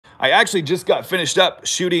I actually just got finished up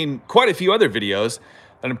shooting quite a few other videos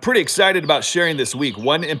that I'm pretty excited about sharing this week.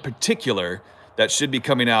 One in particular that should be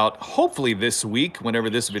coming out hopefully this week, whenever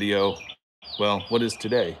this video, well, what is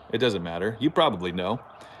today? It doesn't matter. You probably know.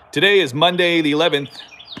 Today is Monday the 11th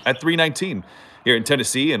at 3:19 here in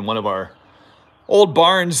Tennessee in one of our old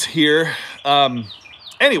barns here.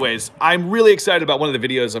 Anyways, I'm really excited about one of the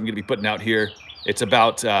videos I'm going to be putting out here. It's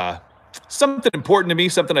about something important to me,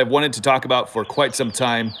 something I've wanted to talk about for quite some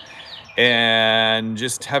time and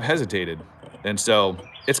just have hesitated. And so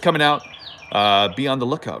it's coming out. Be on the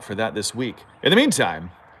lookout for that this week. In the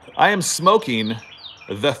meantime, I am smoking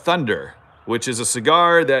the Thunder, which is a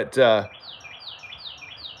cigar that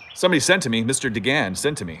somebody sent to me. Mr. DeGan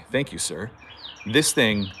sent to me. Thank you, sir. This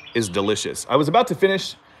thing is delicious. I was about to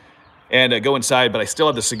finish and go inside, but I still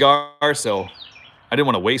had the cigar, so I didn't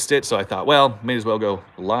want to waste it. So I thought, well, may as well go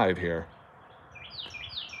live here.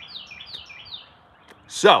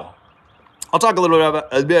 So I'll talk a little bit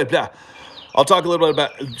about,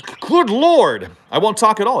 good Lord, I won't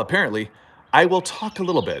talk at all, apparently. I will talk a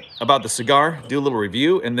little bit about the cigar, do a little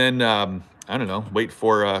review, and then, I don't know, wait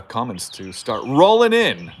for comments to start rolling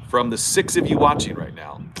in from the 6 of you watching right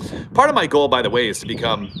now. Part of my goal, by the way, is to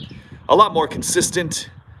become a lot more consistent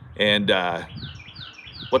and,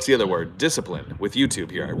 what's the other word? Disciplined with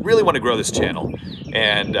YouTube here. I really want to grow this channel,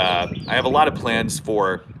 and I have a lot of plans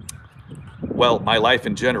for, well, my life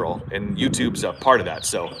in general, and YouTube's a part of that.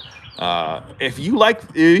 So if you like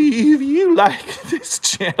this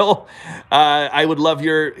channel, I would love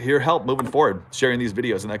your help moving forward, sharing these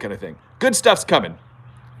videos and that kind of thing. Good stuff's coming.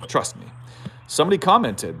 Trust me. Somebody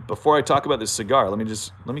commented before I talk about this cigar.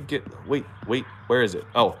 Wait, where is it?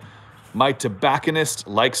 Oh, my tobacconist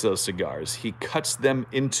likes those cigars. He cuts them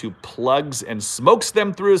into plugs and smokes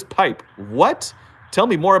them through his pipe. What? Tell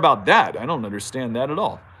me more about that. I don't understand that at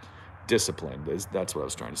all. Disciplined, that's what I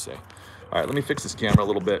was trying to say. All right, let me fix this camera a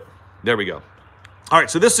little bit. There we go. All right,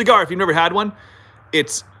 so this cigar, if you've never had one,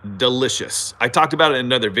 it's delicious. I talked about it in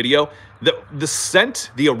another video. The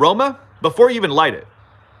scent, the aroma, before you even light it,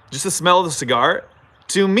 just the smell of the cigar,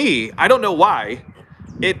 to me, I don't know why,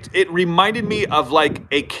 it reminded me of like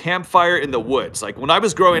a campfire in the woods. Like when I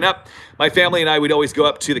was growing up, my family and I would always go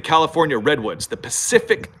up to the California redwoods, the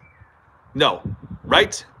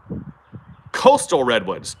coastal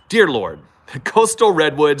redwoods, dear Lord, coastal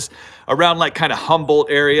redwoods around like kind of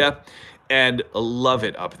Humboldt area, and love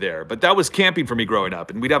it up there. But that was camping for me growing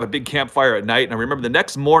up, and we'd have a big campfire at night, and I remember the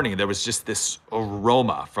next morning there was just this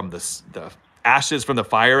aroma from the ashes from the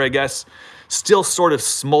fire, I guess, still sort of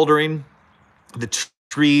smoldering. The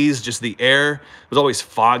trees, just the air was always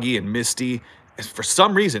foggy and misty. And for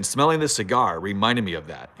some reason, smelling this cigar reminded me of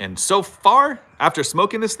that. And so far, after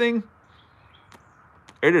smoking this thing,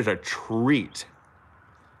 it is a treat.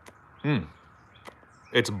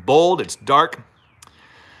 It's bold, it's dark,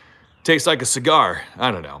 tastes like a cigar.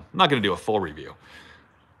 I don't know. I'm not gonna do a full review.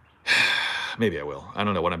 Maybe I will. I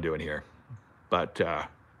don't know what I'm doing here. But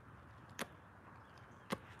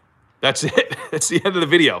that's it. That's the end of the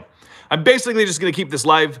video. I'm basically just gonna keep this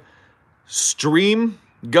live stream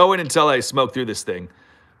going until I smoke through this thing.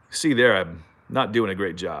 See there, I'm not doing a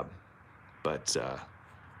great job, but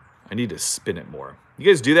I need to spin it more. You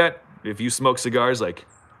guys do that? If you smoke cigars, like,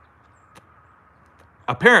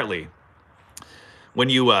 apparently, when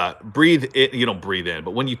you breathe in, you don't breathe in,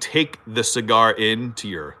 but when you take the cigar into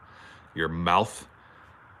your mouth,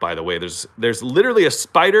 by the way, there's literally a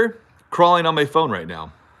spider crawling on my phone right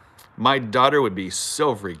now. My daughter would be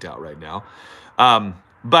so freaked out right now.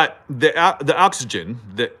 But the oxygen,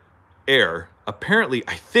 the air, apparently,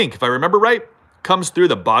 I think, if I remember right, comes through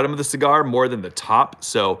the bottom of the cigar more than the top.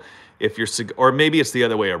 So if your cigar, or maybe it's the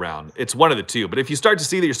other way around. It's one of the two. But if you start to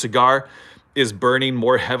see that your cigar is burning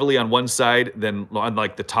more heavily on one side than on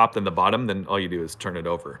like the top than the bottom, then all you do is turn it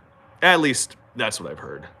over. At least that's what I've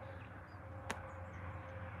heard.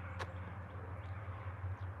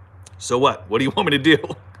 So what? What do you want me to do?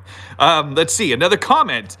 Let's see, another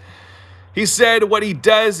comment. He said what he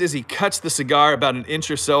does is he cuts the cigar about an inch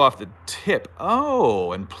or so off the tip.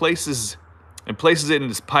 Oh, and places it in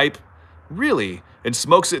his pipe. Really? And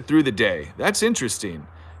smokes it through the day. That's interesting.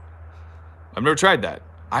 I've never tried that.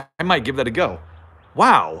 I might give that a go.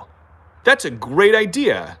 Wow, that's a great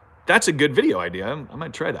idea. That's a good video idea. I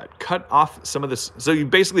might try that. Cut off some of this. So you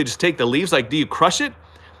basically just take the leaves, like, do you crush it?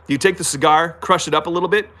 Do you take the cigar, crush it up a little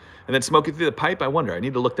bit, and then smoke it through the pipe? I wonder, I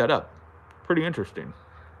need to look that up. Pretty interesting.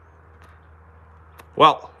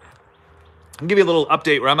 Well, I'll give you a little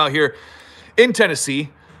update where I'm out here in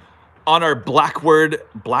Tennessee on our Blackwood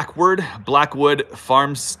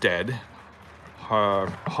farmstead,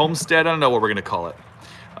 homestead, I don't know what we're gonna call it.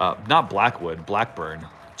 Not Blackwood, Blackburn.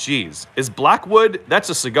 Jeez. Is Blackwood, that's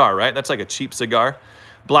a cigar, right? That's like a cheap cigar.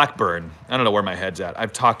 Blackburn. I don't know where my head's at.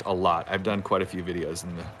 I've talked a lot. I've done quite a few videos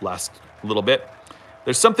in the last little bit.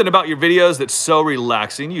 There's something about your videos that's so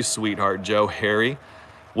relaxing. You sweetheart, Joe. Harry.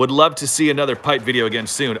 Would love to see another pipe video again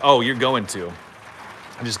soon. Oh, you're going to.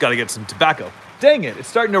 I just got to get some tobacco. Dang it, it's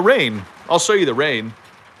starting to rain. I'll show you the rain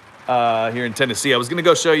here in Tennessee. I was going to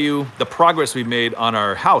go show you the progress we've made on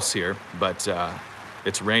our house here, but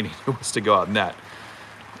it's raining. Who wants to go out in that?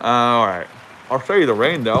 All right, I'll show you the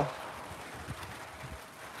rain though.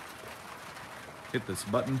 Hit this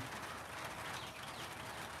button.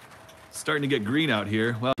 It's starting to get green out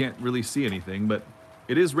here. Well, can't really see anything, but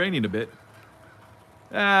it is raining a bit.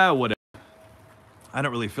 Whatever. I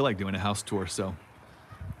don't really feel like doing a house tour, so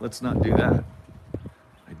let's not do that.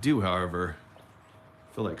 I do, however,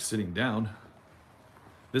 feel like sitting down.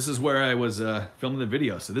 This is where I was filming the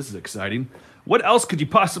video, so this is exciting. What else could you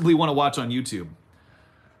possibly want to watch on YouTube?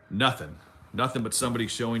 Nothing. Nothing but somebody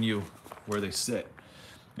showing you where they sit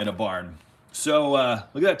in a barn. So,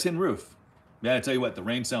 look at that tin roof. Yeah, I tell you what, the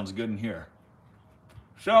rain sounds good in here.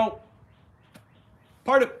 So,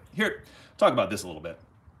 here, talk about this a little bit.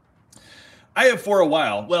 I have for a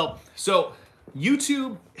while, well, so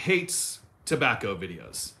YouTube hates tobacco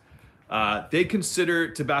videos. They consider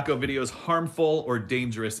tobacco videos harmful or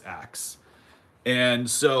dangerous acts. And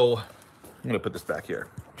so, I'm gonna put this back here.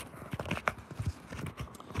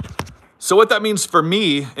 So what that means for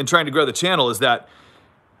me in trying to grow the channel is that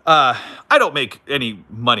I don't make any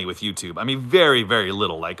money with YouTube. I mean, very, very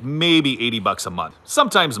little, like maybe 80 bucks a month.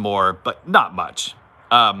 Sometimes more, but not much,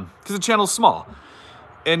 because the channel's small.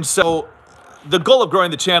 And so the goal of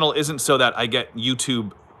growing the channel isn't so that I get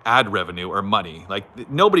YouTube ad revenue or money. Like,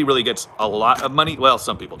 nobody really gets a lot of money. Well,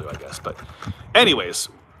 some people do, I guess. But anyways,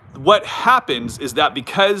 what happens is that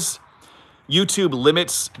because YouTube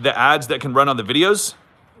limits the ads that can run on the videos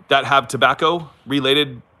that have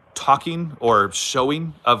tobacco-related talking or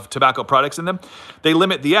showing of tobacco products in them, they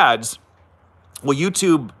limit the ads. Well,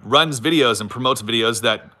 YouTube runs videos and promotes videos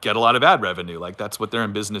that get a lot of ad revenue. Like, that's what they're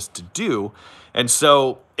in business to do. And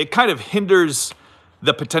so it kind of hinders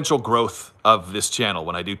the potential growth of this channel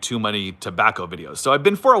when I do too many tobacco videos. So I've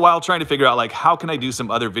been for a while trying to figure out, like, how can I do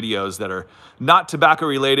some other videos that are not tobacco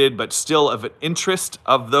related, but still of an interest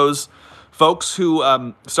of those folks who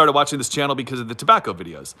started watching this channel because of the tobacco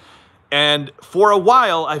videos. And for a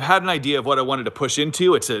while, I've had an idea of what I wanted to push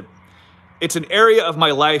into. It's an area of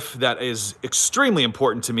my life that is extremely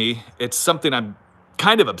important to me. It's something I'm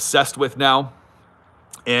kind of obsessed with now.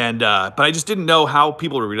 And but I just didn't know how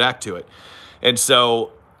people would react to it. And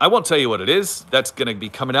so I won't tell you what it is. That's gonna be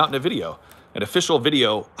coming out in a video, an official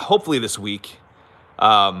video, hopefully this week.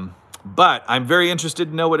 But I'm very interested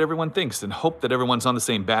to know what everyone thinks and hope that everyone's on the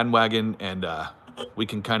same bandwagon and we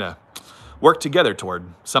can kind of work together toward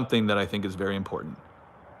something that I think is very important.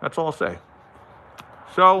 That's all I'll say.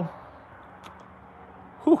 So,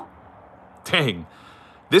 whew, dang,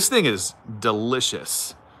 this thing is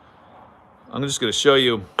delicious. I'm just gonna show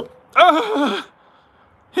you.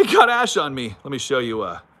 It got ash on me. Let me show you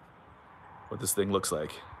what this thing looks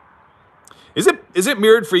like. Is it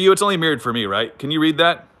mirrored for you? It's only mirrored for me, right? Can you read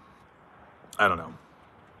that? I don't know.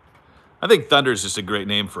 I think Thunder is just a great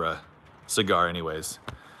name for a cigar anyways.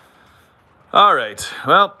 All right,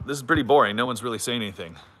 well, this is pretty boring. No one's really saying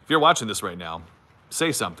anything. If you're watching this right now,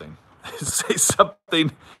 say something. Say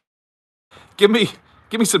something. Give me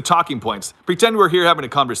some talking points. Pretend we're here having a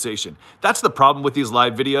conversation. That's the problem with these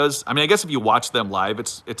live videos. I mean, I guess if you watch them live,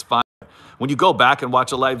 it's fine. When you go back and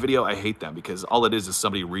watch a live video, I hate them because all it is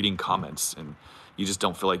somebody reading comments and you just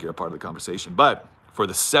don't feel like you're a part of the conversation. But for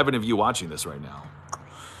the 7 of you watching this right now,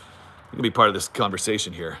 you can be part of this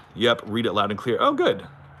conversation here. Yep, read it loud and clear. Oh, good.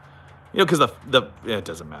 You know, because yeah, it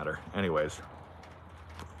doesn't matter. Anyways.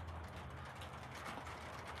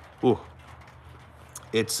 Ooh.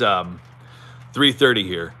 It's 3:30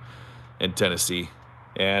 here in Tennessee.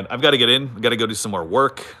 And I've got to get in. I've got to go do some more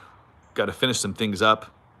work. Got to finish some things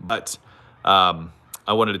up. But I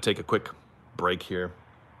wanted to take a quick break here.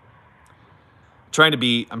 I'm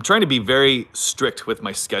trying to be very strict with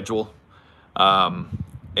my schedule.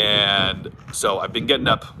 And so I've been getting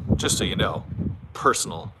up, just so you know,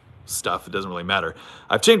 personal stuff. It doesn't really matter.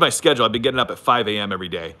 I've changed my schedule. I've been getting up at 5 a.m. every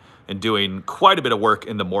day and doing quite a bit of work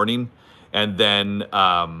in the morning. And then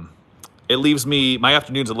it leaves me, my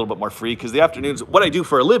afternoons a little bit more free because the afternoons, what I do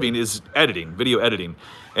for a living is editing, video editing.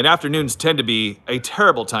 And afternoons tend to be a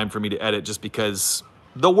terrible time for me to edit just because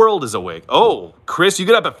the world is awake. Oh, Chris, you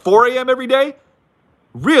get up at 4 a.m. every day?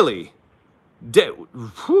 Really?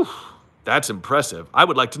 Whew, that's impressive. I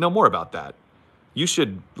would like to know more about that. You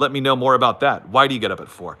should let me know more about that. Why do you get up at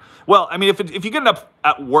 4? Well, I mean, if you get up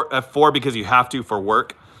at work at 4 because you have to for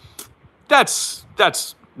work, that's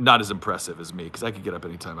not as impressive as me, because I could get up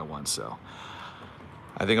anytime I want. So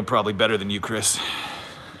I think I'm probably better than you, Chris.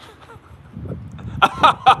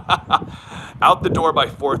 Out the door by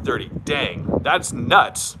 4:30. Dang, that's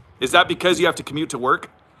nuts. Is that because you have to commute to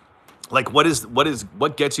work? Like, what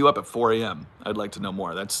gets you up at 4 a.m.? I'd like to know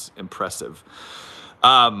more. That's impressive.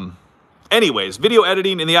 Anyways, video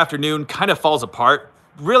editing in the afternoon kind of falls apart.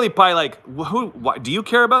 Really, by like, do you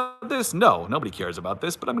care about this? No, nobody cares about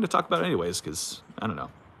this, but I'm going to talk about it anyways, because I don't know.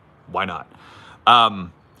 Why not?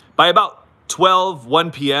 By about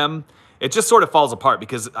 1 p.m., it just sort of falls apart,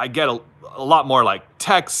 because I get a lot more like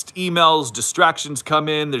text, emails, distractions come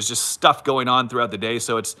in. There's just stuff going on throughout the day.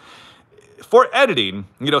 So it's, for editing,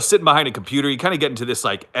 you know, sitting behind a computer, you kind of get into this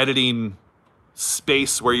like editing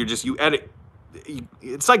space where you edit.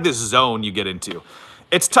 It's like this zone you get into.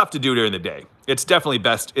 It's tough to do during the day. It's definitely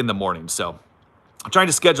best in the morning. So I'm trying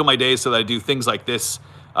to schedule my days so that I do things like this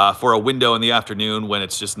for a window in the afternoon when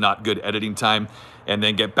it's just not good editing time, and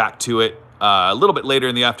then get back to it a little bit later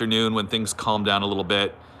in the afternoon when things calm down a little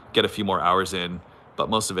bit, get a few more hours in. But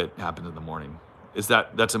most of it happens in the morning.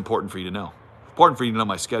 That's important for you to know. Important for you to know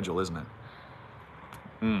my schedule, isn't it?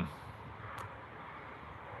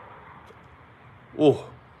 Oh.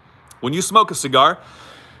 When you smoke a cigar,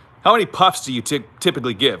 how many puffs do you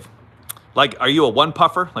typically give? Like, are you a one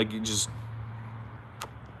puffer? Like, you just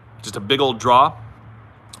a big old draw?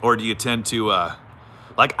 Or do you tend to,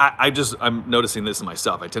 I'm noticing this in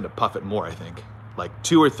myself. I tend to puff it more, I think. Like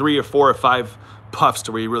 2 or 3 or 4 or 5 puffs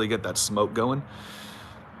to where you really get that smoke going.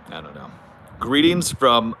 I don't know. Greetings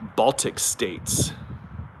from Baltic states.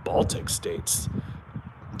 Baltic states.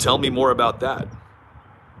 Tell me more about that.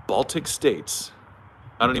 Baltic states.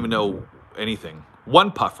 I don't even know anything.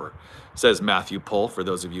 One puffer, says Matthew Pohl, for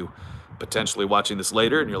those of you potentially watching this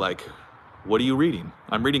later and you're like, what are you reading?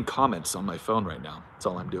 I'm reading comments on my phone right now. That's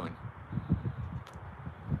all I'm doing.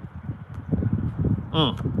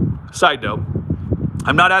 Side note,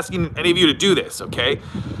 I'm not asking any of you to do this, okay?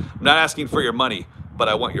 I'm not asking for your money, but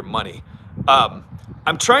I want your money.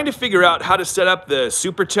 I'm trying to figure out how to set up the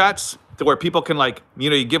super chats to where people can, like,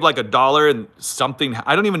 you know, you give like $1 and something,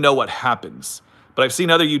 I don't even know what happens. But I've seen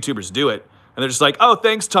other YouTubers do it, and they're just like, oh,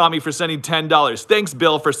 thanks, Tommy, for sending $10. Thanks,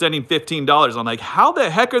 Bill, for sending $15. I'm like, how the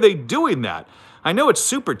heck are they doing that? I know it's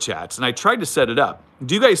super chats, and I tried to set it up.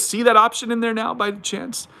 Do you guys see that option in there now, by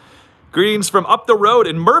chance? Greetings from up the road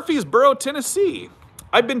in Murfreesboro, Tennessee.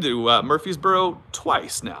 I've been to Murfreesboro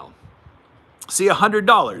twice now. See,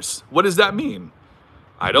 $100. What does that mean?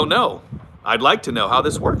 I don't know. I'd like to know how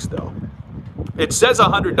this works, though. It says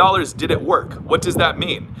 $100. Did it work? What does that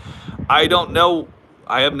mean? I don't know.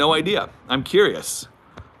 I have no idea. I'm curious.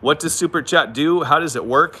 What does Super Chat do? How does it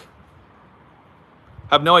work?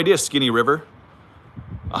 I have no idea, Skinny River.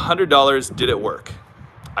 $100, did it work?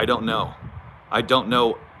 I don't know. I don't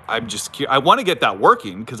know. I'm just curious. I want to get that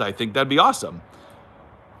working because I think that'd be awesome.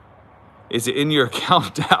 Is it in your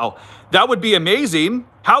account now? That would be amazing.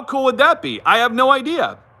 How cool would that be? I have no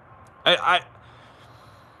idea. I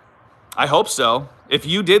hope so. If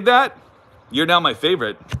you did that, you're now my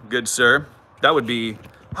favorite, good sir. That would be,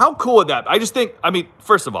 how cool would that be? I just think, I mean,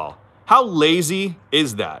 first of all, how lazy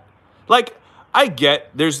is that? Like, I get,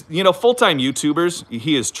 there's, you know, full-time YouTubers,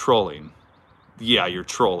 he is trolling. Yeah, you're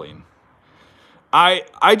trolling.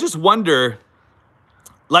 I just wonder,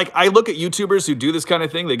 like, I look at YouTubers who do this kind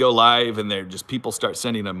of thing, they go live and they're just, people start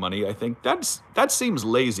sending them money. I think that seems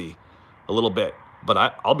lazy a little bit, but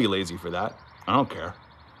I'll be lazy for that. I don't care.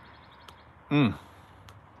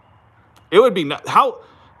 It would be not, how,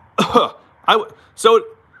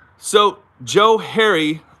 so Joe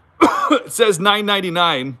Harry says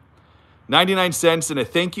 $9.99, 99 cents and a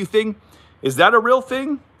thank you thing. Is that a real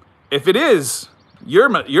thing? If it is,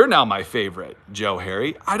 you're now my favorite, Joe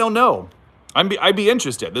Harry. I don't know. I'd be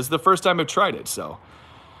interested. This is the first time I've tried it, so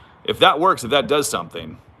if that works, if that does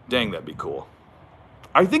something, dang, that'd be cool.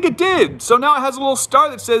 I think it did. So now it has a little star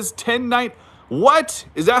that says 10.9. What?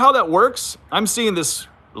 Is that how that works? I'm seeing this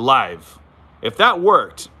live. If that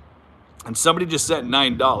worked, and somebody just sent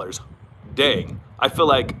 $9, dang, I feel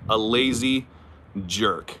like a lazy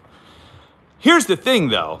jerk. Here's the thing,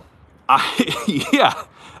 though. I'm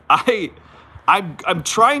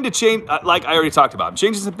trying to change, like I already talked about, I'm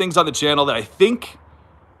changing some things on the channel that I think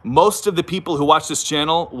most of the people who watch this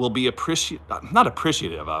channel will be not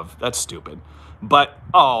appreciative of. That's stupid. But,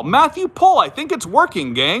 oh, Matthew Pohl, I think it's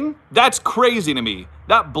working, gang. That's crazy to me.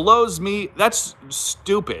 That blows me. That's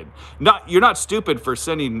stupid. You're not stupid for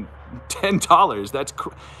sending $10.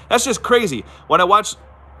 That's just crazy. When I watch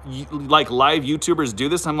like live YouTubers do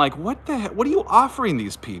this. I'm like, what the heck? What are you offering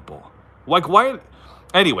these people? Like, why?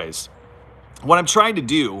 Anyways, what I'm trying to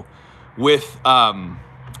do with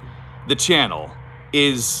the channel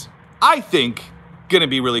is, I think, gonna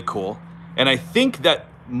be really cool. And I think that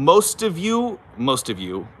most of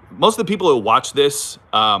the people who watch this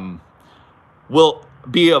will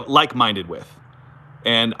be like-minded with.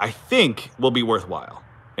 And I think will be worthwhile.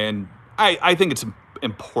 And I think it's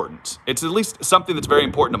important. It's at least something that's very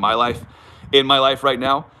important in my life right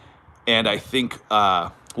now. And I think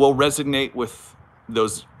will resonate with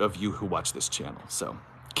those of you who watch this channel. So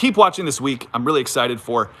keep watching this week. I'm really excited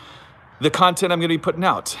for the content I'm gonna be putting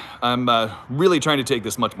out. I'm really trying to take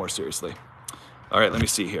this much more seriously. All right, let me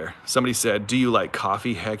see here. Somebody said, do you like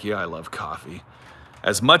coffee? Heck yeah, I love coffee.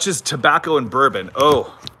 As much as tobacco and bourbon.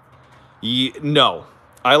 Oh, no.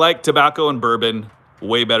 I like tobacco and bourbon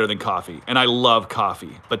way better than coffee. And I love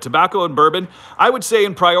coffee. But tobacco and bourbon, I would say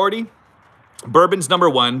in priority, bourbon's number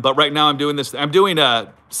one. But right now I'm doing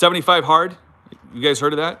 75 hard. You guys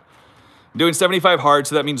heard of that? I'm doing 75 hard,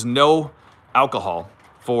 so that means no alcohol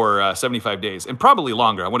for 75 days. And probably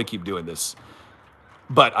longer. I want to keep doing this.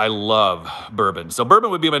 But I love bourbon. So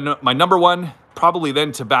bourbon would be my number one, probably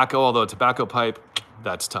then tobacco, although a tobacco pipe,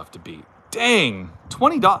 that's tough to beat. Dang,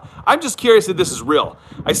 $20. I'm just curious if this is real.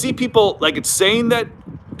 I see people, like, it's saying that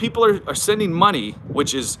people are sending money,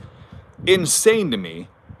 which is insane to me.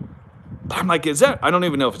 But I'm like, I don't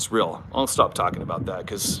even know if it's real. I'll stop talking about that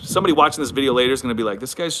because somebody watching this video later is gonna be like,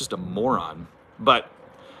 this guy's just a moron. But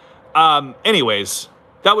anyways,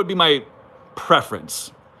 that would be my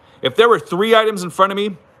preference. If there were 3 items in front of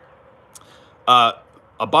me, a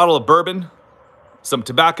bottle of bourbon, some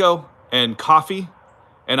tobacco, and coffee,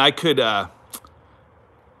 and I could,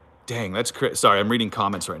 dang, that's sorry, I'm reading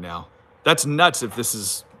comments right now. That's nuts if this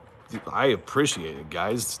is, I appreciate it,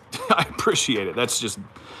 guys. I appreciate it. That's just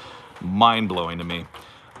mind-blowing to me.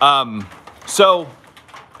 So,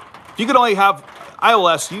 if you could only have, I will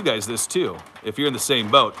ask you guys this too, if you're in the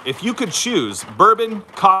same boat. If you could choose bourbon,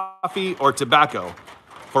 coffee, or tobacco,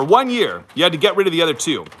 for 1 year, you had to get rid of the other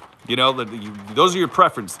 2. You know, those are your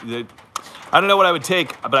preference. I don't know what I would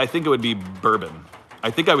take, but I think it would be bourbon. I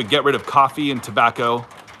think I would get rid of coffee and tobacco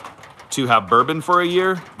to have bourbon for a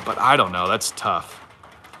year, but I don't know, that's tough.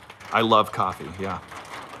 I love coffee, yeah.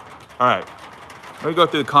 All right, let me go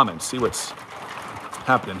through the comments, see what's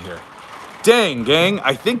happening here. Dang, gang,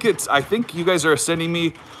 I think you guys are sending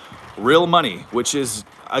me real money, which is,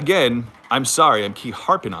 again, I'm sorry, I'm keep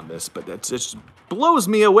harping on this, but it just blows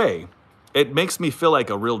me away. It makes me feel like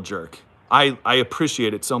a real jerk. I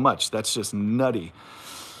appreciate it so much. That's just nutty.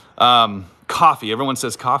 Coffee, everyone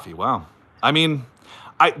says coffee, wow. I mean,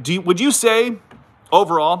 would you say,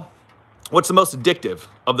 overall, what's the most addictive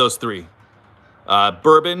of those 3?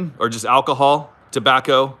 Bourbon, or just alcohol,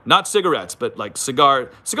 tobacco, not cigarettes, but like cigars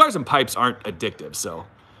and pipes aren't addictive, so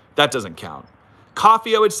that doesn't count.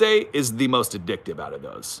 Coffee, I would say, is the most addictive out of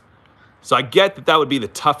those. So I get that would be the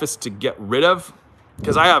toughest to get rid of,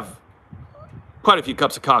 because I have quite a few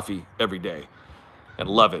cups of coffee every day and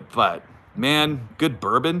love it. But man, good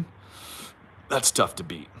bourbon, that's tough to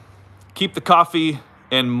beat. Keep the coffee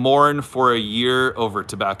and mourn for a year over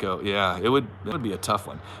tobacco. Yeah, it would be a tough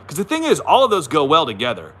one. Because the thing is, all of those go well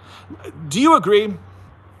together. Do you agree?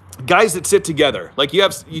 Guys that sit together, like you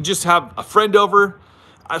just have a friend over.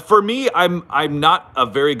 For me, I'm not a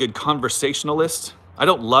very good conversationalist. I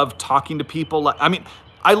don't love talking to people. I mean,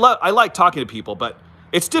 I like talking to people, but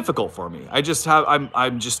it's difficult for me. I'm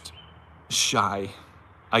just shy,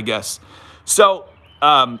 I guess. So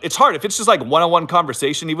it's hard. If it's just like one-on-one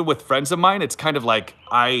conversation, even with friends of mine, it's kind of like,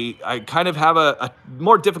 I kind of have a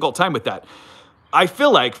more difficult time with that. I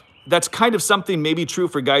feel like that's kind of something maybe true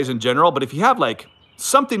for guys in general, but if you have like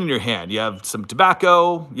something in your hand, you have some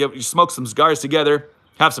tobacco, you smoke some cigars together,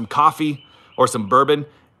 have some coffee or some bourbon,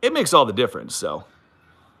 it makes all the difference. So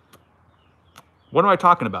what am I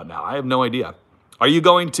talking about now? I have no idea. Are you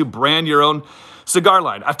going to brand your own cigar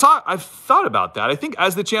line? I've thought about that. I think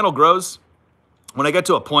as the channel grows, when I get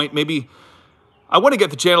to a point, maybe I want to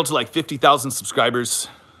get the channel to like 50,000 subscribers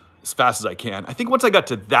as fast as I can. I think once I got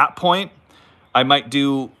to that point, I might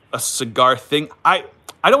do a cigar thing. I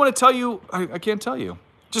don't want to tell you, I can't tell you.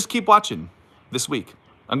 Just keep watching this week.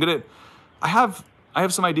 I have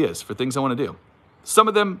some ideas for things I want to do. Some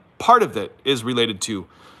of them, part of it is related to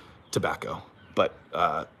tobacco, but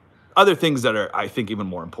other things that are, I think, even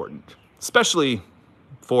more important, especially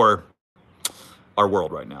for our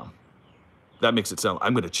world right now. That makes it sound,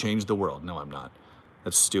 I'm going to change the world. No, I'm not.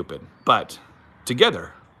 That's stupid. But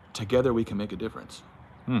together we can make a difference.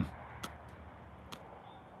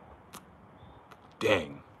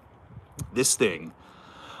 Dang. This thing.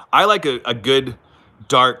 I like a good,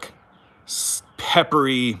 dark,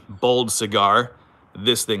 peppery, bold cigar.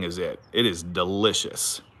 This thing is it. It is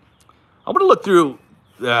delicious. I'm gonna look through.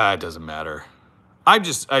 It doesn't matter. I'm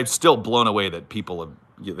still blown away that people have,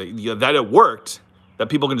 that it worked. That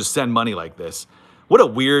people can just send money like this. What a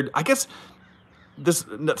weird. I guess this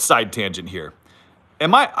side tangent here.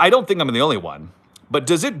 I don't think I'm the only one, but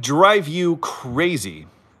does it drive you crazy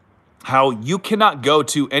how you cannot go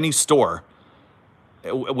to any store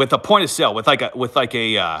with a point of sale, with like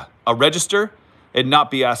a register, and not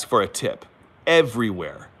be asked for a tip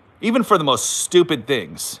everywhere, even for the most stupid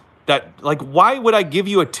things? That, like, why would I give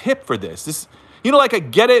you a tip for this? Like, I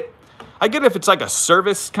get it. I get it if it's like a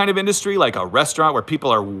service kind of industry, like a restaurant where people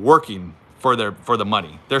are working for the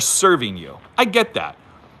money. They're serving you. I get that.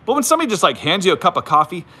 But when somebody just like hands you a cup of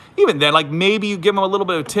coffee, even then, like, maybe you give them a little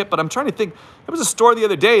bit of a tip. But I'm trying to think. There was a store the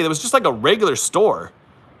other day that was just like a regular store.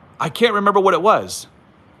 I can't remember what it was.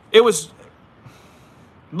 It was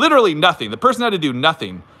literally nothing. The person had to do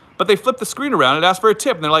nothing, but they flipped the screen around and asked for a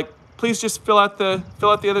tip. And they're like, please just fill out the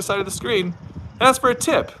other side of the screen and ask for a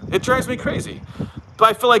tip. It drives me crazy. But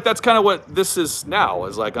I feel like that's kind of what this is now.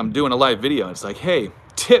 Is like I'm doing a live video and it's like, hey,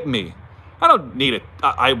 tip me. I don't need it.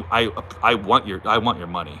 I want your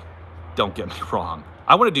money. Don't get me wrong.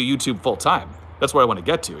 I want to do YouTube full time. That's where I want to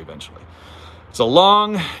get to eventually. It's a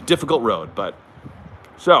long, difficult road, but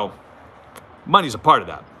so money's a part of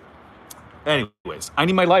that. Anyways, I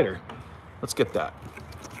need my lighter. Let's get that.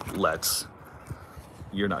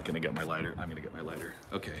 You're not gonna get my lighter. I'm gonna get my lighter.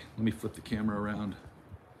 Okay, let me flip the camera around.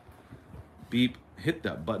 Beep, hit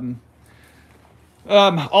that button.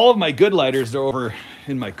 All of my good lighters are over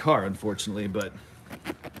in my car, unfortunately, but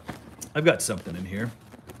I've got something in here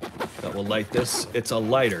that will light this. It's a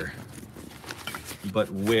lighter,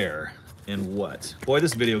 but where and what? Boy,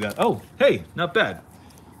 this video got, oh, hey, not bad.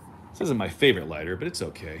 This isn't my favorite lighter, but it's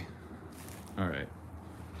okay. All right,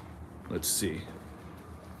 let's see.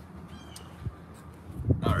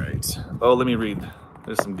 All right. Oh, let me read.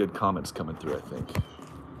 There's some good comments coming through, I think.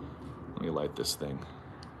 Let me light this thing.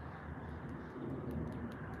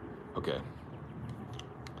 Okay.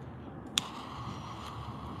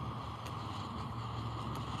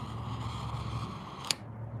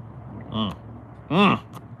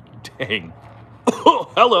 Dang.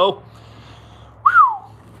 Oh, hello.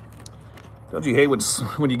 Whew. Don't you hate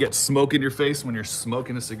when you get smoke in your face when you're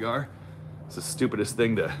smoking a cigar? It's the stupidest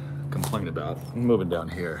thing to complain about. I'm moving down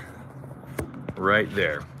here. Right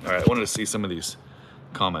there. All right, I wanted to see some of these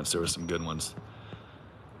comments. There were some good ones.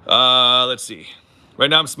 Let's see. Right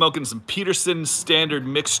now I'm smoking some Peterson Standard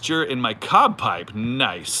Mixture in my cob pipe.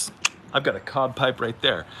 Nice. I've got a cob pipe right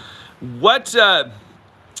there. What,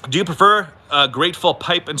 do you prefer Grateful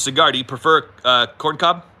pipe and cigar? Do you prefer corn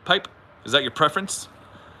cob pipe? Is that your preference?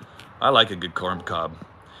 I like a good corn cob.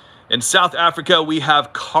 In South Africa, we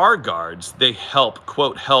have car guards. They help,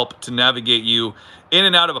 quote, help to navigate you in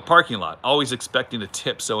and out of a parking lot, always expecting a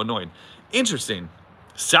tip, so annoyed. Interesting.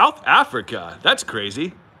 South Africa, that's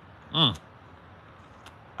crazy.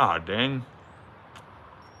 Ah, dang.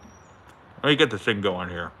 Let me get this thing going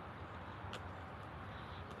here.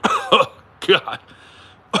 Oh, God.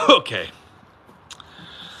 Okay.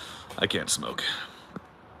 I can't smoke.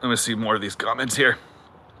 Let me see more of these comments here.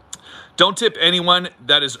 Don't tip anyone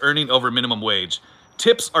that is earning over minimum wage.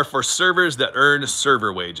 Tips are for servers that earn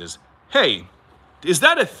server wages. Hey, is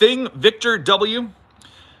that a thing, Victor W?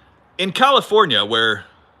 In California, where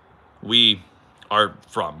we are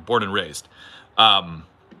from, born and raised,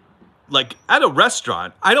 like at a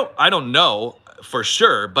restaurant, I don't know for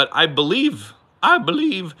sure, but I believe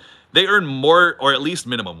they earn more, or at least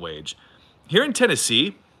minimum wage. Here in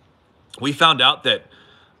Tennessee, we found out that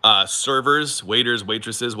servers, waiters,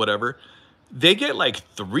 waitresses, whatever, they get like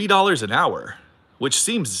 $3 an hour, which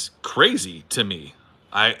seems crazy to me.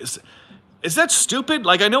 Is that stupid?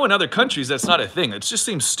 Like, I know in other countries that's not a thing. It just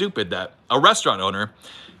seems stupid that a restaurant owner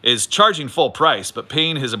is charging full price, but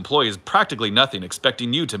paying his employees practically nothing,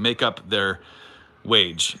 expecting you to make up their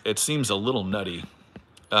wage. It seems a little nutty,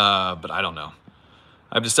 but I don't know.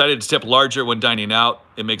 I've decided to tip larger when dining out.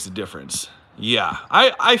 It makes a difference. Yeah,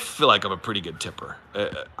 I feel like I'm a pretty good tipper.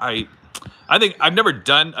 I think I've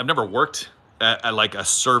never worked at like a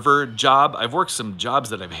server job. I've worked some jobs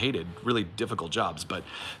that I've hated, really difficult jobs, but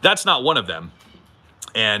that's not one of them.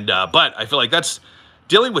 And but I feel like that's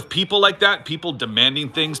dealing with people like that, people demanding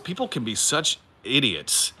things. People can be such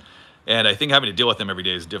idiots, and I think having to deal with them every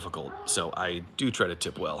day is difficult. So I do try to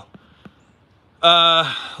tip well.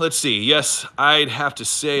 Let's see. Yes, I'd have to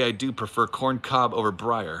say I do prefer corn cob over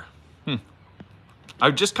briar.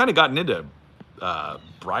 I've just kind of gotten into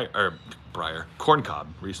corn cob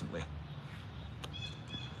recently.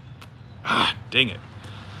 Ah, dang it.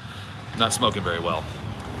 Not smoking very well.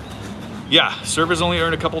 Yeah, servers only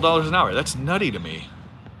earn a couple dollars an hour. That's nutty to me.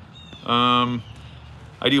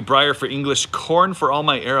 I do briar for English, corn for all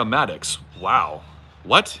my aromatics. Wow.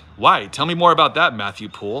 What? Why? Tell me more about that, Matthew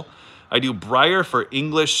Poole. I do briar for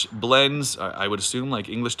English blends, I would assume like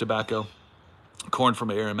English tobacco, corn for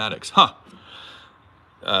my aromatics. Huh.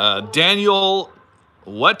 Daniel,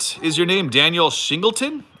 what is your name? Daniel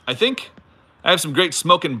Shingleton, I think? I have some great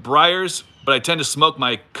smoking briars, but I tend to smoke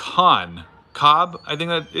my cob, I think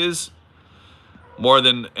that is, more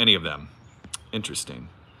than any of them. Interesting.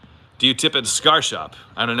 Do you tip at a cigar shop?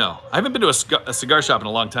 I don't know. I haven't been to a cigar shop in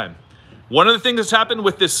a long time. One of the things that's happened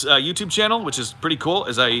with this YouTube channel, which is pretty cool,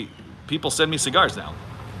 is people send me cigars now.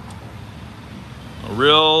 A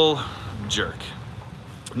real jerk.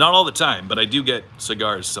 Not all the time, but I do get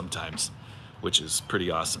cigars sometimes, which is pretty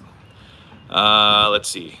awesome. Let's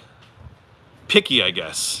see. Picky, I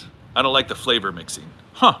guess. I don't like the flavor mixing.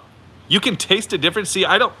 Huh. You can taste a difference. See,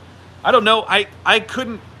 I don't know. I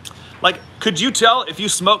couldn't. Like, could you tell if you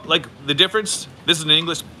smoke, like, the difference? This is an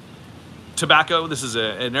English tobacco. This is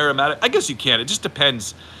an aromatic. I guess you can. It just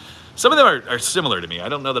depends. Some of them are similar to me. I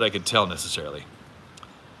don't know that I could tell necessarily.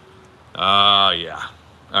 Yeah.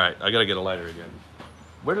 All right, I got to get a lighter again.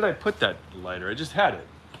 Where did I put that lighter? I just had it.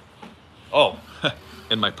 Oh,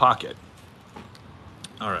 in my pocket.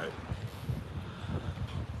 All right.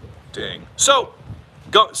 Dang. So,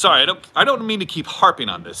 sorry, I don't mean to keep harping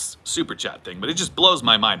on this super chat thing, but it just blows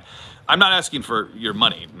my mind. I'm not asking for your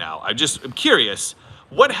money now. I'm curious,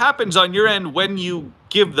 what happens on your end when you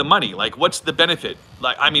give the money? Like, what's the benefit?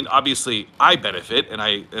 Like, I mean, obviously I benefit and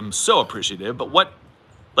I am so appreciative, but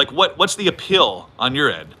what's the appeal on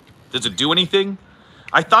your end? Does it do anything?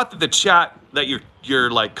 I thought that the chat, that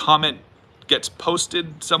your like comment gets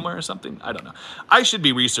posted somewhere or something. I don't know. I should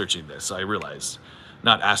be researching this, I realize.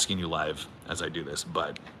 Not asking you live as I do this,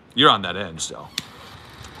 but you're on that end, so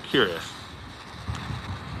curious.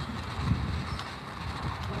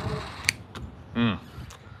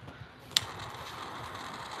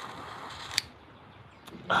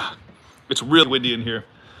 It's real windy in here.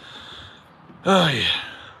 Oh yeah.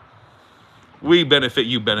 We benefit,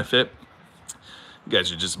 you benefit. You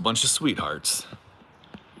guys are just a bunch of sweethearts.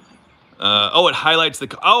 It highlights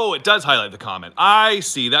it does highlight the comment. I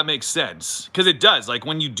see, that makes sense. Because it does, like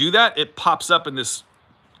when you do that, it pops up in this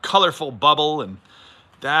colorful bubble, and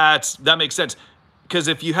that makes sense. Because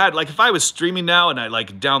if you had, like if I was streaming now and I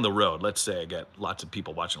like down the road, let's say I get lots of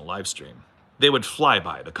people watching a live stream, they would fly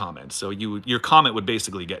by the comments. So your comment would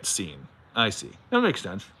basically get seen. I see, that makes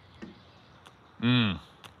sense.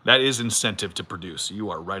 That is incentive to produce.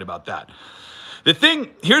 You are right about that. The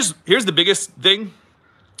thing, here's the biggest thing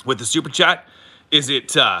with the super chat, is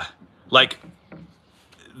it, like,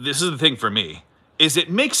 this is the thing for me, is it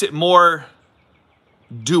makes it more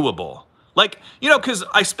doable. Like, you know, because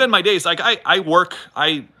I spend my days, like, I work,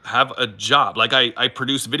 I have a job, like, I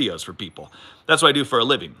produce videos for people. That's what I do for a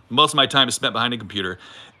living. Most of my time is spent behind a computer,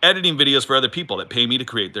 editing videos for other people that pay me to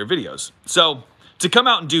create their videos. So, to come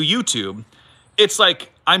out and do YouTube, it's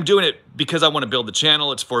like, I'm doing it because I want to build the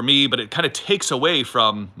channel, it's for me, but it kind of takes away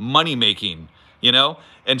from money making, you know?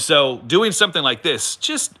 And so doing something like this,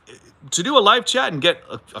 just to do a live chat and get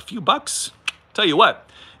a few bucks, tell you what,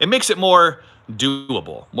 it makes it more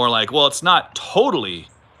doable. More like, well, it's not totally,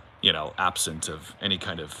 you know, absent of any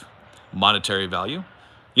kind of monetary value.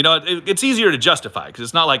 You know, it's easier to justify because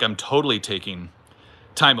it's not like I'm totally taking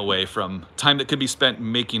time away from time that could be spent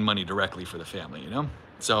making money directly for the family, you know?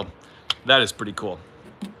 So that is pretty cool.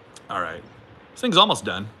 All right, this thing's almost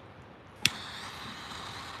done.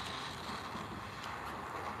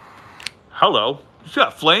 Hello, you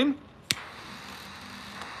got flame?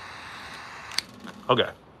 Okay.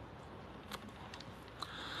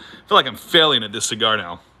 I feel like I'm failing at this cigar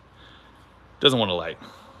now. Doesn't want to light.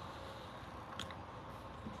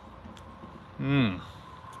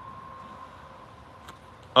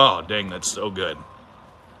 Oh, dang, that's so good.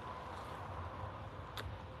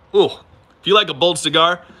 Ooh, if you like a bold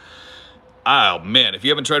cigar, oh man, if you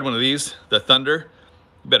haven't tried one of these, the Thunder,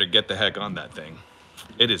 you better get the heck on that thing.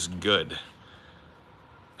 It is good.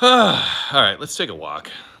 All right, let's take a walk.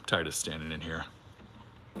 I'm tired of standing in here.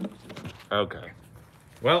 Okay.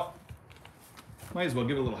 Well, might as well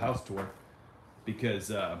give it a little house tour because,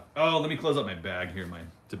 let me close up my bag here, my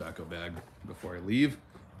tobacco bag, before I leave.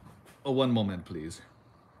 Oh, one moment, please.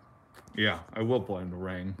 Yeah, I will blame the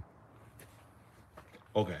rain.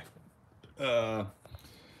 Okay. I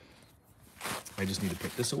just need to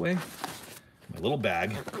put this away, my little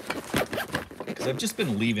bag, because I've just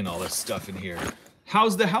been leaving all this stuff in here.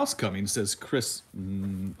 How's the house coming? Says Chris.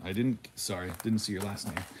 Didn't see your last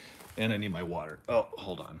name. And I need my water. Oh,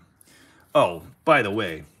 hold on. Oh, by the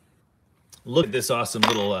way, look at this awesome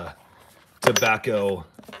little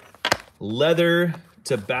leather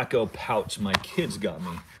tobacco pouch my kids got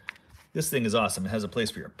me. This thing is awesome. It has a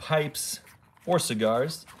place for your pipes or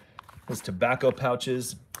cigars. It has tobacco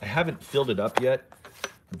pouches. I haven't filled it up yet,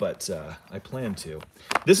 but I plan to.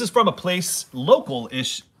 This is from a place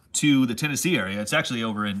local-ish to the Tennessee area. It's actually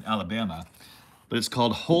over in Alabama, but it's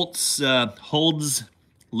called Hold's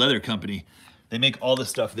Leather Company. They make all this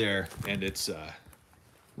stuff there, and it's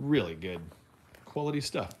really good quality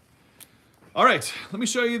stuff. All right, let me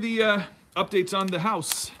show you the updates on the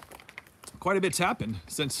house. Quite a bit's happened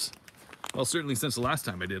since, well, certainly since the last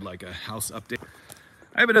time I did like a house update.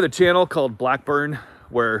 I have another channel called Blackburn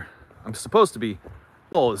where I'm supposed to be,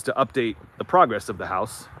 goal is to update the progress of the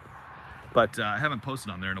house, but I haven't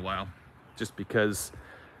posted on there in a while, just because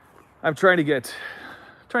I'm trying to get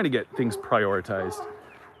things prioritized,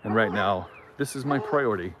 and right now this is my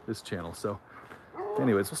priority, this channel. So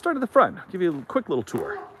anyways, we'll start at the front. I'll give you a quick little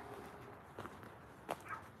tour.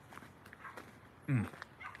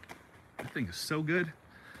 That thing is so good.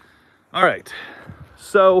 All right,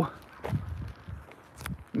 so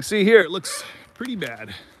you see here, it looks pretty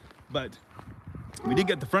bad, but we did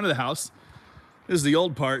get the front of the house. This is the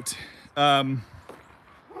old part. We're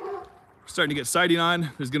starting to get siding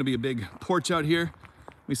on. There's gonna be a big porch out here.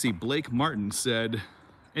 We see Blake Martin said,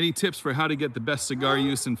 any tips for how to get the best cigar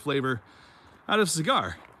use and flavor out of a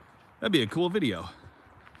cigar? That'd be a cool video.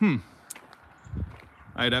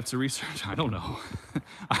 I'd have to research, I don't know.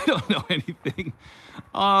 I don't know anything.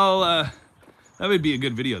 That would be a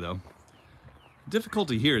good video though.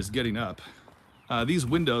 Difficulty here is getting up. These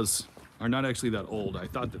windows are not actually that old. I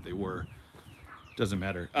thought that they were. Doesn't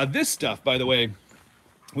matter. This stuff, by the way,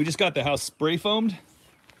 we just got the house spray foamed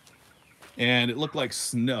and it looked like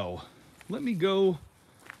snow. Let me go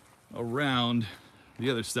around the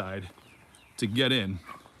other side to get in.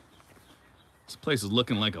 This place is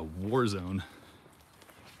looking like a war zone.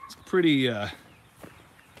 It's pretty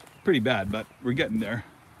bad, but we're getting there.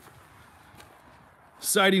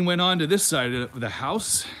 Siding went on to this side of the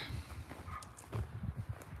house.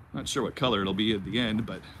 Not sure what color it'll be at the end,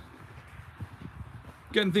 but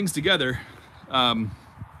getting things together.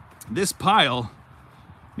 This pile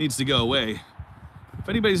needs to go away. If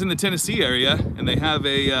anybody's in the Tennessee area and they have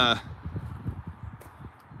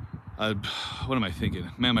what am I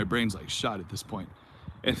thinking? Man, my brain's like shot at this point.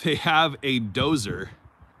 If they have a dozer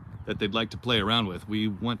that they'd like to play around with, we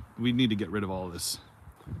need to get rid of all of this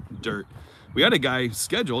dirt. We had a guy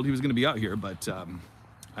scheduled, he was gonna be out here, but I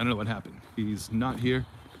don't know what happened. He's not here,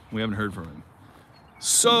 we haven't heard from him.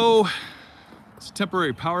 So, it's a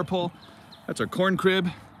temporary power pole. That's our corn crib.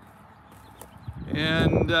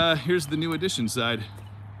 And here's the new addition side.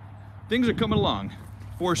 Things are coming along,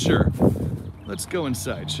 for sure. Let's go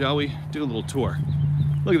inside, shall we? Do a little tour.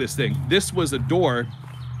 Look at this thing. This was a door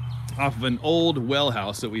off of an old well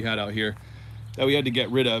house that we had out here that we had to get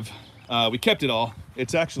rid of. We kept it all.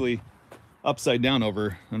 It's actually upside down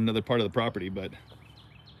over on another part of the property, but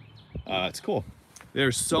it's cool.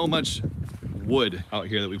 There's so much wood out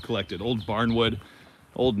here that we've collected. Old barn wood,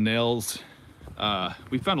 old nails.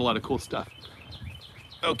 We found a lot of cool stuff.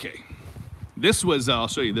 Okay, this was, I'll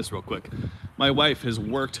show you this real quick. My wife has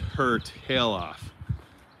worked her tail off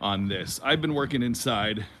on this. I've been working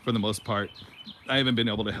inside for the most part. I haven't been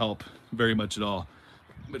able to help very much at all,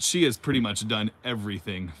 but she has pretty much done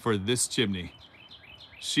everything for this chimney.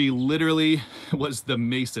 She literally was the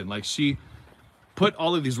mason. Like, she put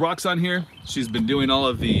all of these rocks on here. She's been doing all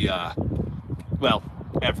of the, well,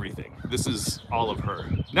 everything. This is all of her.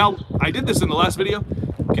 Now, I did this in the last video.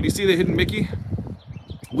 Can you see the hidden Mickey?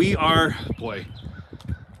 We are, boy,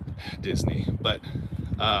 Disney, but,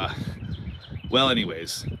 well,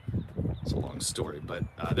 anyways, it's a long story, but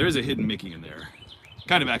there is a hidden Mickey in there,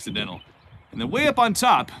 kind of accidental. And then way up on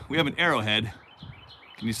top, we have an arrowhead.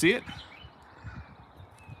 Can you see it?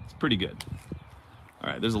 It's pretty good. All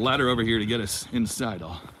right, there's a ladder over here to get us inside.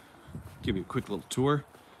 I'll give you a quick little tour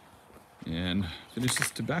and finish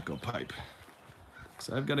this tobacco pipe.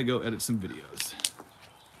 So I've got to go edit some videos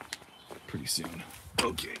pretty soon.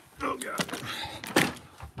 Okay, oh God.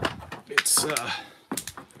 It's,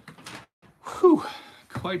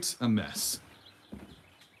 quite a mess.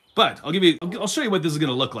 But I'll show you what this is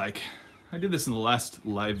gonna look like. I did this in the last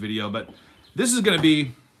live video, but this is gonna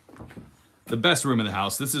be the best room in the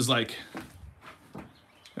house. This is like,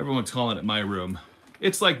 everyone's calling it my room.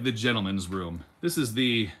 It's like the gentleman's room. This is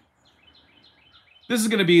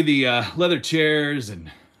gonna be the leather chairs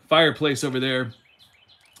and fireplace over there,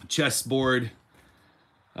 chessboard,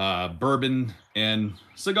 bourbon, and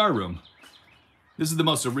cigar room. This is the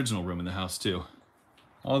most original room in the house too.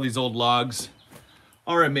 All these old logs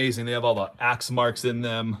are amazing. They have all the axe marks in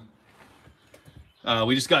them.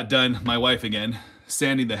 We just got done, my wife again,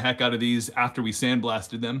 sanding the heck out of these after we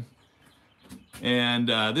sandblasted them. And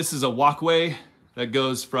this is a walkway that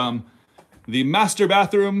goes from the master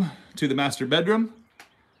bathroom to the master bedroom.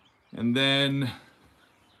 And then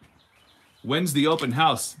when's the open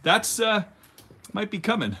house? That's might be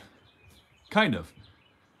coming, kind of.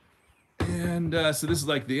 And so this is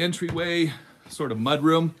like the entryway, sort of mud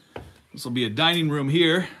room. This will be a dining room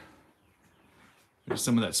here. There's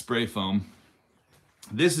some of that spray foam.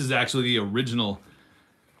 This is actually the original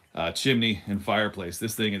chimney and fireplace.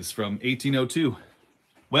 This thing is from 1802.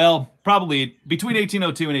 Well, probably between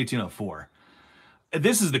 1802 and 1804.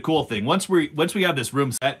 This is the cool thing. Once we have this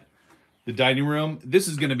room set, the dining room, this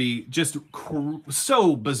is going to be just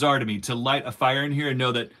so bizarre to me to light a fire in here and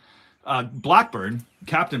know that Blackburn,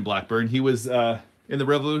 Captain Blackburn, he was in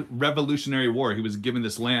the Revolutionary War. He was given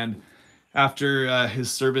this land after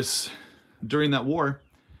his service during that war.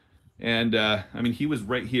 And I mean, he was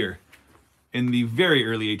right here in the very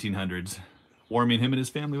early 1800s, warming him and his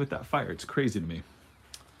family with that fire. It's crazy to me.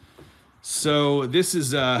 So this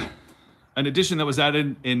is an addition that was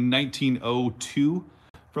added in 1902.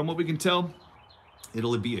 From what we can tell,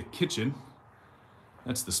 it'll be a kitchen.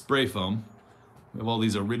 That's the spray foam. We have all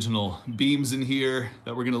these original beams in here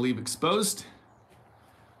that we're gonna leave exposed.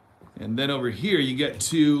 And then over here you get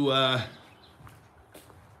to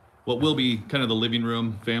what will be kind of the living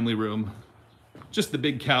room, family room, just the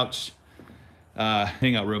big couch,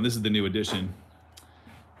 hangout room. This is the new addition.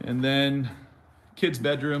 And then kids'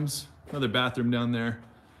 bedrooms, another bathroom down there.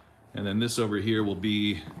 And then this over here will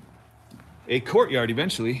be a courtyard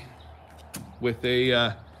eventually with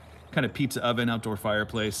a kind of pizza oven, outdoor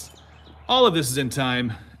fireplace. All of this is in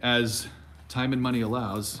time, as time and money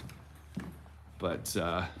allows. But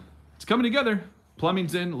it's coming together.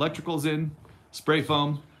 Plumbing's in, electrical's in, spray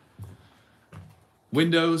foam,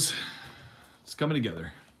 windows. It's coming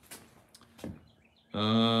together.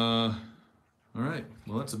 All right,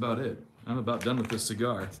 well, that's about it. I'm about done with this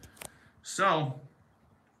cigar. So,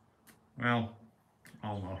 well,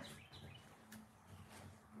 almost.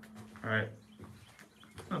 All right,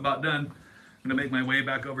 I'm about done. I'm gonna make my way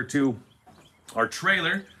back over to our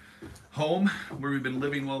trailer home where we've been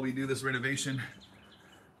living while we do this renovation,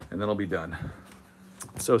 and then I'll be done.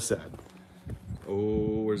 So sad.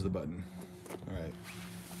 Oh, where's the button? All right,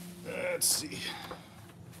 let's see.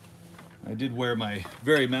 I did wear my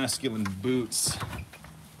very masculine boots.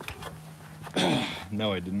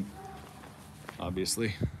 No, I didn't.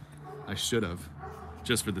 Obviously, I should have,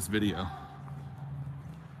 just for this video.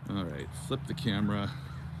 All right, flip the camera.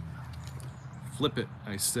 Flip it,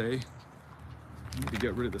 I say. I need to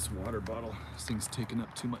get rid of this water bottle. This thing's taking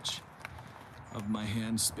up too much of my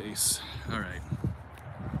hand space. All right.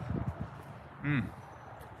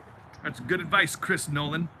 That's good advice, Chris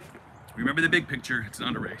Nolan. Remember the big picture, it's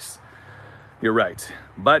not a race. You're right,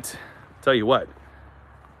 but tell you what,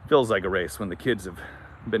 feels like a race when the kids have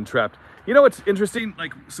been trapped. You know what's interesting?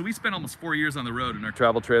 Like, so we spent almost 4 years on the road in our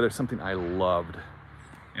travel trailer, something I loved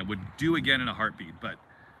and would do again in a heartbeat. But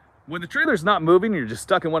when the trailer's not moving, you're just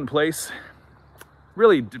stuck in one place,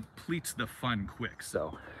 really depletes the fun quick.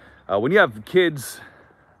 So when you have kids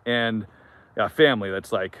and a family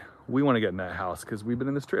that's like, we want to get in that house because we've been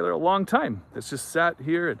in this trailer a long time. It's just sat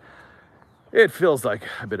here and it feels like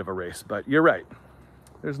a bit of a race, but you're right.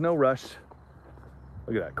 There's no rush.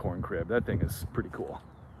 Look at that corn crib. That thing is pretty cool.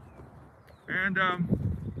 And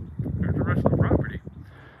there's the rest of the property.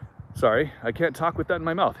 Sorry, I can't talk with that in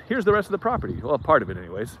my mouth. Here's the rest of the property. Well, part of it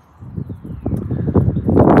anyways.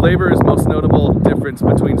 Flavor is most notable difference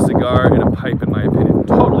between cigar and a pipe, in my opinion.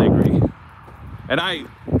 Totally agree. And I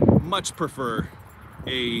much prefer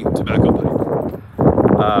a tobacco pipe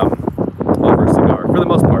over a cigar, for the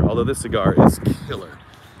most part, although this cigar is killer.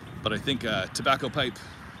 But I think tobacco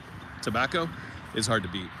is hard to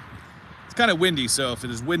beat. It's kind of windy, so if it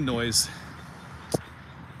is wind noise,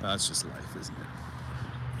 that's just life, isn't it?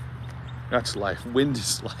 That's life. Wind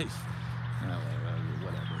is life.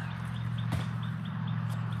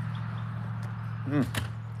 Whatever.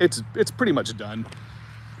 It's pretty much done.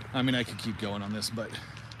 I mean, I could keep going on this, but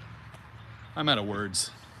I'm out of words.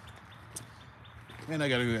 And I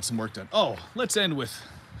gotta go get some work done. Oh, let's end with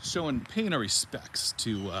paying our respects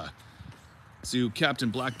to Captain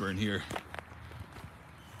Blackburn here.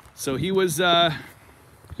 So he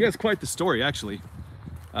has quite the story, actually,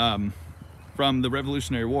 from the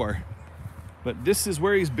Revolutionary War. But this is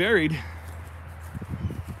where he's buried.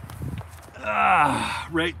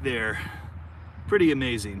 Right there. Pretty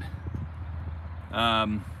amazing.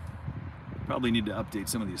 All Probably need to update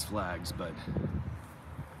some of these flags, but...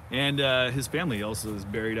 And his family also is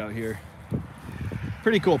buried out here.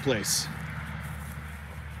 Pretty cool place.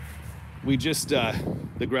 We just,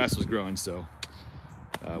 the grass was growing, so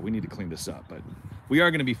we need to clean this up. But we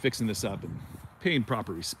are gonna be fixing this up and paying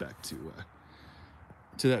proper respect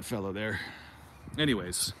to that fellow there.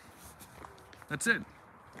 Anyways, that's it.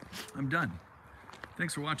 I'm done.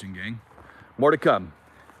 Thanks for watching, gang. More to come.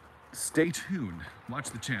 Stay tuned. Watch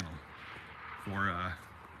the channel for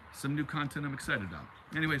some new content I'm excited about.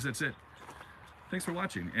 Anyways, that's it. Thanks for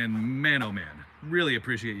watching. And man, oh man, really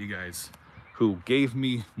appreciate you guys who gave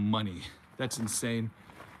me money. That's insane.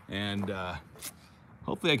 And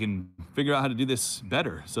hopefully I can figure out how to do this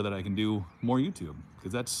better so that I can do more YouTube,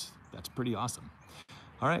 because that's pretty awesome.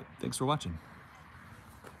 All right, thanks for watching.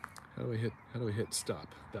 How do I hit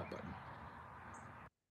stop? That button.